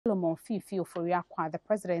Solomon Fifi Oforiakwa, the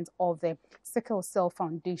president of the Sickle Cell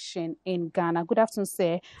Foundation in Ghana. Good afternoon,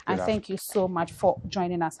 sir, and thank you so much for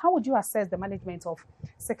joining us. How would you assess the management of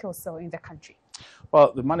sickle cell in the country?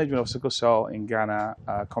 Well, the management of sickle cell in Ghana,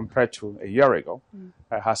 compared to a year ago,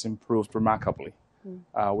 has improved remarkably.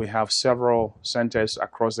 We have several centers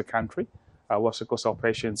across the country where sickle cell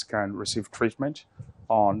patients can receive treatment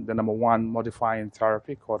on the number one modifying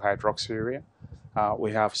therapy called hydroxyurea.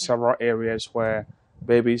 We have several areas where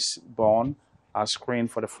babies born are screened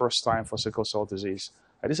for the first time for sickle cell disease.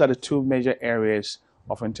 These are the two major areas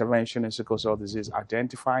of intervention in sickle cell disease: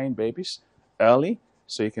 identifying babies early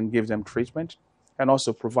so you can give them treatment, and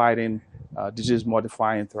also providing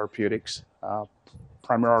disease-modifying therapeutics,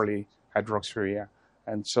 primarily hydroxyurea.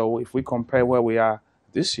 And so if we compare where we are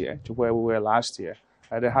this year to where we were last year,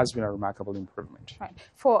 there has been a remarkable improvement. Right.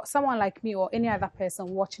 For someone like me or any other person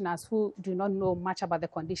watching us who do not know much about the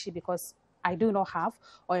condition, because I do not have,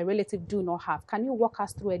 or a relative do not have, can you walk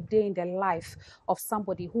us through a day in the life of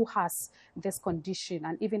somebody who has this condition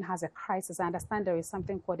and even has a crisis? I understand there is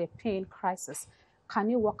something called a pain crisis. Can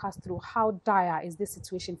you walk us through how dire is this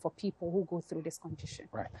situation for people who go through this condition?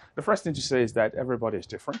 Right. The first thing to say is that everybody is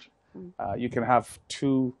different. You can have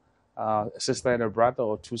two sister and a brother,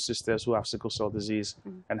 or two sisters who have sickle cell disease,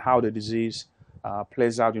 and how the disease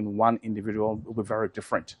plays out in one individual will be very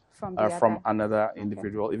different from another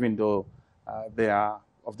individual, even though they are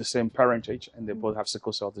of the same parentage and they both have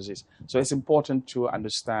sickle cell disease. So it's important to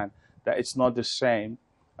understand that it's not the same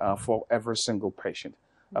for every single patient.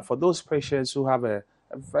 For those patients who have a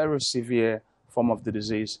very severe form of the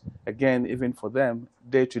disease, again, even for them,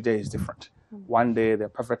 day to day is different. One day they're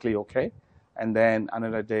perfectly okay, and then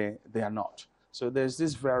another day they are not. So there's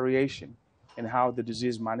this variation in how the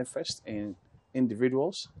disease manifests in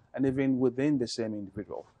individuals and even within the same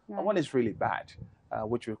individual. Right. And when it's really bad,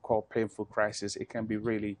 which we call painful crisis, it can be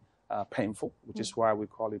really painful, which is why we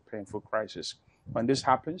call it painful crisis. When this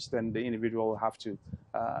happens, then the individual will have to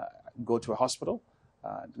go to a hospital.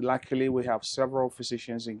 Luckily, we have several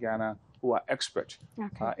physicians in Ghana who are expert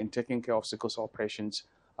in taking care of sickle cell patients.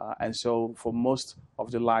 And so for most of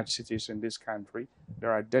the large cities in this country,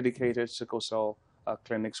 there are dedicated sickle cell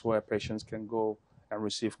clinics where patients can go and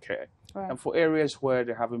receive care. Right. And for areas where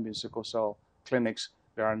there haven't been sickle cell clinics,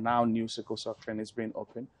 there are now new sickle cell clinics being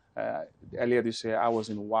opened. Earlier this year, I was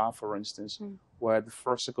in Wa, for instance, where the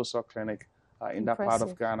first sickle cell clinic in that part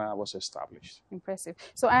of Ghana was established. Impressive.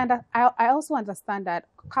 So I also understand that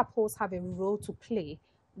couples have a role to play.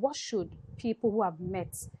 What should people who have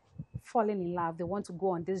met, fallen in love, they want to go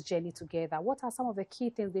on this journey together, what are some of the key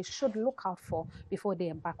things they should look out for before they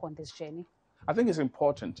embark on this journey? I think it's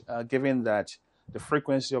important, given that the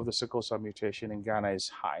frequency of the sickle cell mutation in Ghana is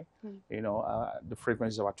high. The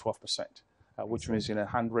frequency is about 12%, which means in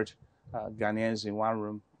 100 Ghanaians in one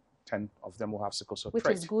room, 10 of them will have sickle cell trait.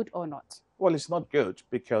 Which is good or not? Well, it's not good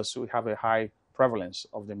because we have a high prevalence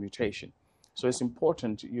of the mutation. So it's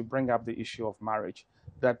important you bring up the issue of marriage,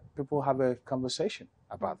 that people have a conversation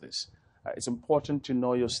about this. It's important to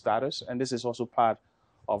know your status, and this is also part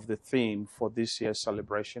of the theme for this year's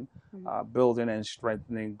celebration, building and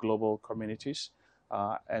strengthening global communities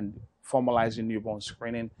and formalizing newborn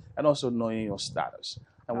screening, and also knowing your status.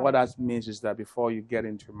 And what that means is that before you get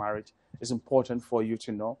into marriage, it's important for you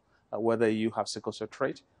to know whether you have sickle cell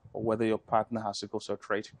trait or whether your partner has sickle cell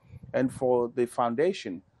trait. And for the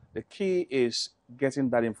foundation, the key is getting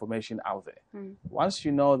that information out there. Once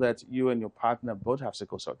you know that you and your partner both have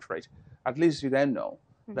sickle cell trait, at least you then know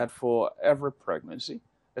that for every pregnancy,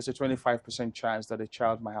 there's a 25% chance that a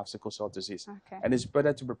child might have sickle cell disease. And it's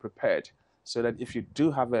better to be prepared so that if you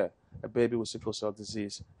do have a baby with sickle cell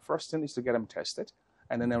disease, first thing is to get them tested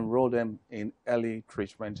and then enroll them in early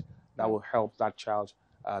treatment that will help that child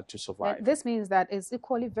to survive. This means that it's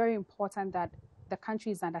equally very important that the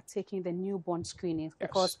country is undertaking the newborn screening,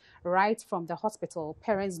 because right from the hospital,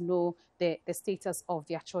 parents know the status of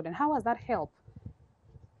their children. How has that helped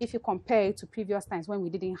if you compare it to previous times when we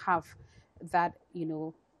didn't have that,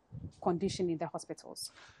 condition in the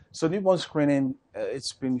hospitals? So newborn screening,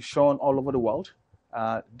 it's been shown all over the world,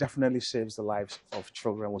 definitely saves the lives of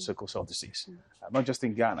children with sickle cell disease. Not just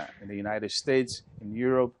in Ghana, in the United States, in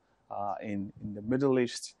Europe, in the Middle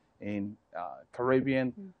East, in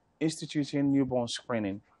Caribbean, instituting newborn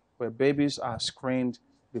screening, where babies are screened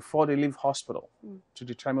before they leave hospital to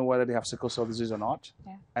determine whether they have sickle cell disease or not,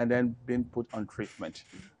 and then being put on treatment.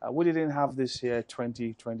 We didn't have this here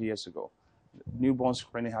 20 years ago. Newborn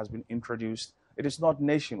screening has been introduced. It is not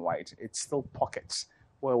nationwide. It's still pockets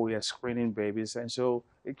where we are screening babies. And so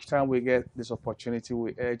each time we get this opportunity,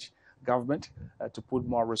 we urge government to put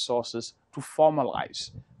more resources to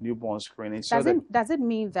formalize newborn screening. Does it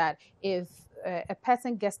mean that if a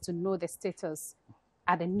person gets to know the status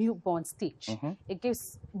at the newborn stage, it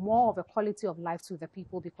gives more of a quality of life to the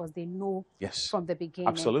people because they know from the beginning?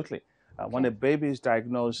 Absolutely. When a baby is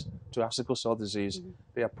diagnosed to have sickle cell disease,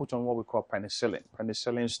 they are put on what we call penicillin.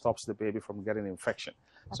 Penicillin stops the baby from getting infection.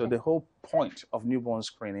 So the whole point of newborn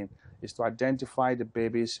screening is to identify the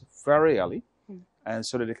babies very early, and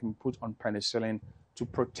so that they can be put on penicillin to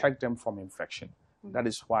protect them from infection. That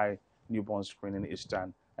is why newborn screening is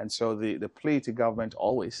done. And so the plea to government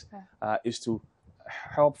always is to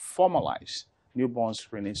help formalize newborn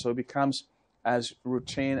screening so it becomes as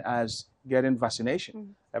routine as getting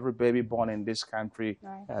vaccination. Every baby born in this country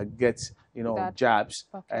gets, jabs.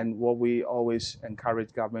 And what we always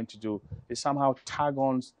encourage government to do is somehow tag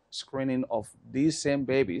on screening of these same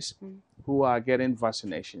babies who are getting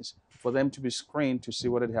vaccinations, for them to be screened to see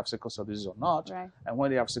whether they have sickle cell disease or not. And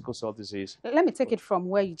when they have sickle cell disease. Let me take it from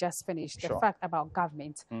where you just finished, the fact about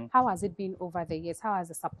government. How has it been over the years? How has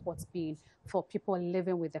the support been for people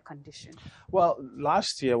living with the condition? Well,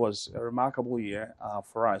 last year was a remarkable year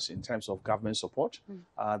for us in terms of government support,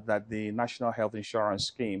 that the National Health Insurance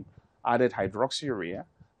Scheme added hydroxyurea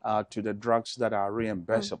to the drugs that are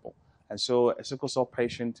reimbursable. And so a sickle cell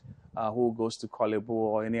patient who goes to Kolebu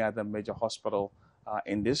or any other major hospital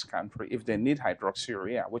in this country, if they need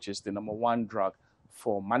hydroxyurea, which is the #1 drug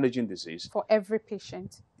for managing disease. For every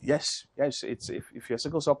patient? Yes. It's if you're a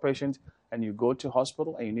sickle cell patient and you go to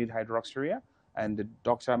hospital and you need hydroxyurea and the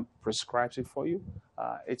doctor prescribes it for you,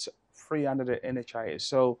 it's free under the NHIA.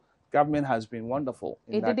 So government has been wonderful.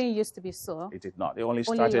 It didn't used to be so. It did not. It only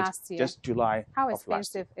started last year. Just July. How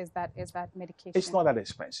expensive is that medication? It's not that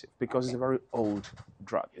expensive because it's a very old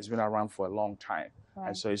drug. It's been around for a long time.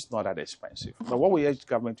 And so it's not that expensive. But what we urge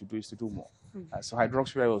government to do is to do more. So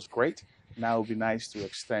hydroxyurea was great. Now it would be nice to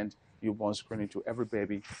extend newborn screening to every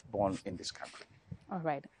baby born in this country. All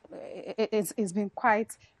right. It's been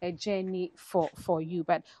quite a journey for you.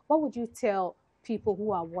 But what would you tell people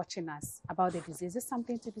who are watching us about the disease? Is it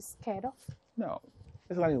something to be scared of? No,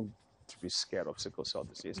 there's nothing to be scared of sickle cell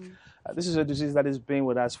disease. This is a disease that has been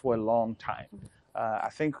with us for a long time. I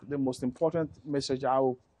think the most important message I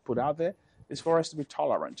will put out there is for us to be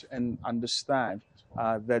tolerant and understand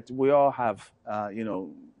that we all have,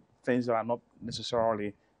 things that are not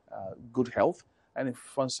necessarily good health. And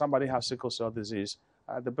if somebody has sickle cell disease,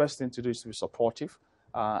 the best thing to do is to be supportive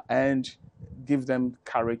and give them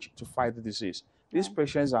courage to fight the disease. These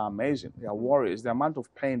patients are amazing. They are warriors. The amount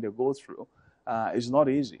of pain they go through is not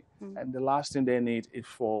easy. And the last thing they need is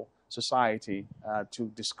for society to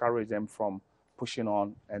discourage them from pushing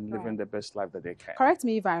on and living the best life that they can. Correct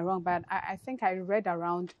me if I'm wrong, but I think I read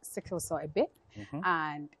around sickle cell a bit,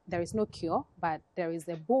 and there is no cure, but there is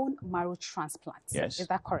a bone marrow transplant. Yes. Is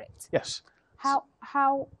that correct? Yes.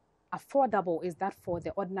 How affordable is that for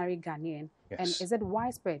the ordinary Ghanaian? Yes. And is it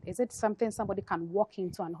widespread? Is it something somebody can walk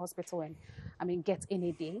into an hospital and, get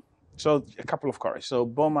any day? So a couple of queries. So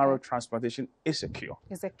bone marrow transplantation is a cure.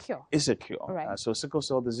 Is a cure. Is a cure. Right. So sickle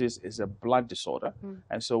cell disease is a blood disorder.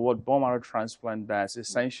 And so what bone marrow transplant does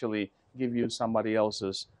essentially give you somebody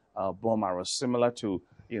else's bone marrow, similar to,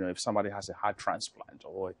 if somebody has a heart transplant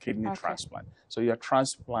or a kidney transplant. So you're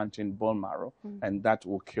transplanting bone marrow and that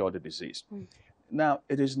will cure the disease. Now,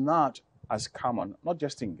 it is not as common, not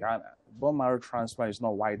just in Ghana. Bone marrow transplant is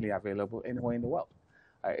not widely available anywhere in the world.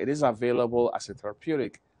 It is available as a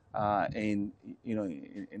therapeutic in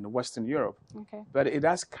Western Europe, but it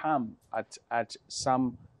does come at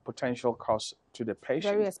some potential cost to the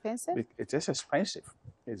patient. Very expensive? It is expensive.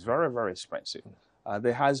 It's very, very expensive.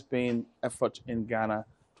 There has been effort in Ghana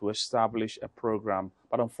to establish a program,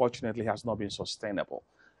 but unfortunately has not been sustainable.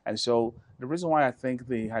 And so the reason why I think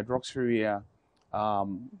the hydroxyurea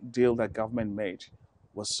deal that government made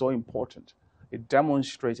was so important, it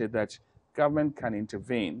demonstrated that government can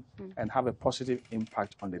intervene and have a positive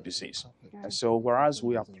impact on the disease. And so whereas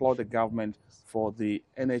we applaud the government for the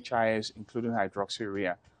NHIS, including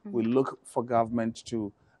hydroxyurea, we look for government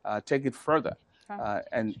to take it further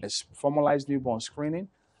and formalize newborn screening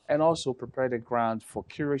and also prepare the ground for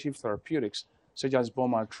curative therapeutics such as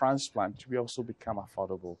bone marrow transplant to also become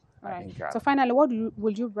affordable in Ghana. So finally, what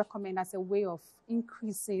would you recommend as a way of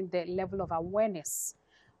increasing the level of awareness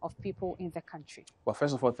of people in the country? Well,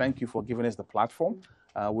 first of all, thank you for giving us the platform.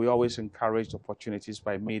 We always encourage opportunities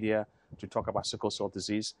by media to talk about sickle cell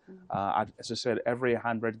disease. As I said, every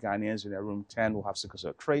 100 Ghanaians in a room, 10 will have sickle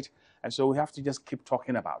cell trait. And so we have to just keep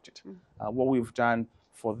talking about it. What we've done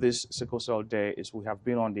for this sickle cell day is we have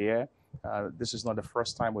been on the air. This is not the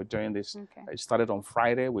first time we're doing this. It started on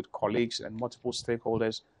Friday with colleagues and multiple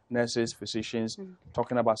stakeholders. nurses, physicians,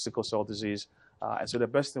 talking about sickle cell disease. And so the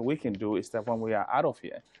best thing we can do is that when we are out of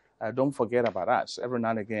here, don't forget about us. Every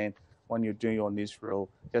now and again, when you're doing your newsreel,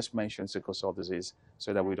 just mention sickle cell disease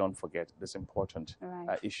so that we don't forget this important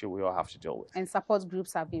issue we all have to deal with. And support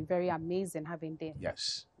groups have been very amazing, haven't they?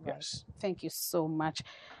 Yes, yes. Thank you so much.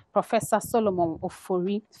 Professor Solomon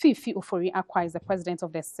Ofori, Fifi Ofori Akwa is the president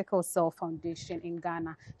of the Sickle Cell Foundation in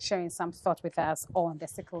Ghana, sharing some thoughts with us on the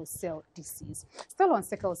sickle cell disease. Still on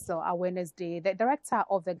Sickle Cell Awareness Day, the director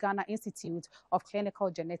of the Ghana Institute of Clinical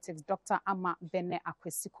Genetics, Dr. Ama Bene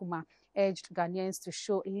Akwesikuma, urged Ghanaians to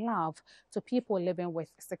show love to people living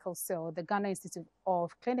with sickle cell. The Ghana Institute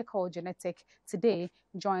of Clinical Genetics today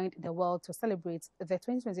joined the world to celebrate the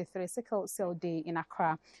 2023 Sickle Cell Day in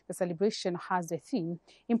Accra. The celebration has the theme,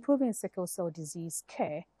 Improving Sickle Cell Disease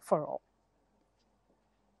Care for All.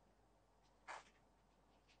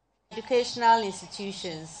 Educational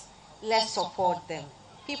institutions, let's support them.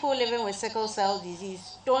 People living with sickle cell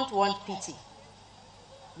disease don't want pity.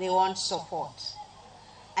 They want support.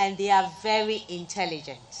 And they are very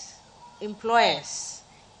intelligent. Employers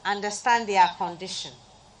understand their condition.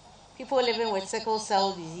 People living with sickle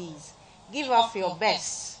cell disease, give off your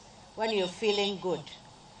best when you're feeling good,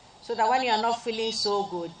 so that when you're not feeling so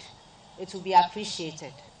good, it will be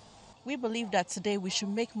appreciated. We believe that today we should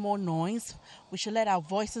make more noise. We should let our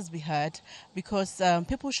voices be heard, because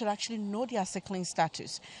people should actually know their sickling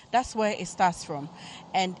status. That's where it starts from.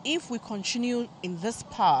 And if we continue in this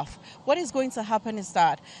path, what is going to happen is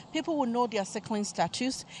that people will know their sickling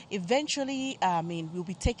status. Eventually, we'll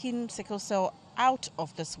be taking sickle cell out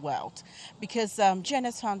of this world, because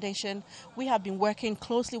GNS Foundation, we have been working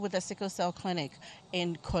closely with the Sickle Cell Clinic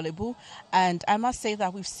in Kolebu, and I must say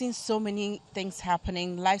that we've seen so many things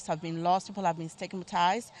happening. Lives have been lost, people have been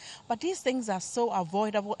stigmatized, but these things are so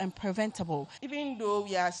avoidable and preventable. Even though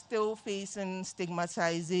we are still facing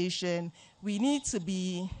stigmatization, we need to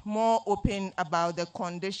be more open about the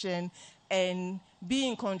condition and be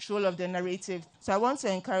in control of the narrative. So I want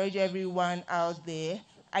to encourage everyone out there.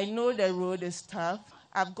 I know the road is tough.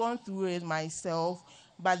 I've gone through it myself,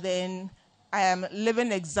 but then I am a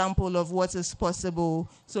living example of what is possible.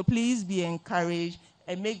 So please be encouraged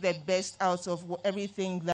and make the best out of everything that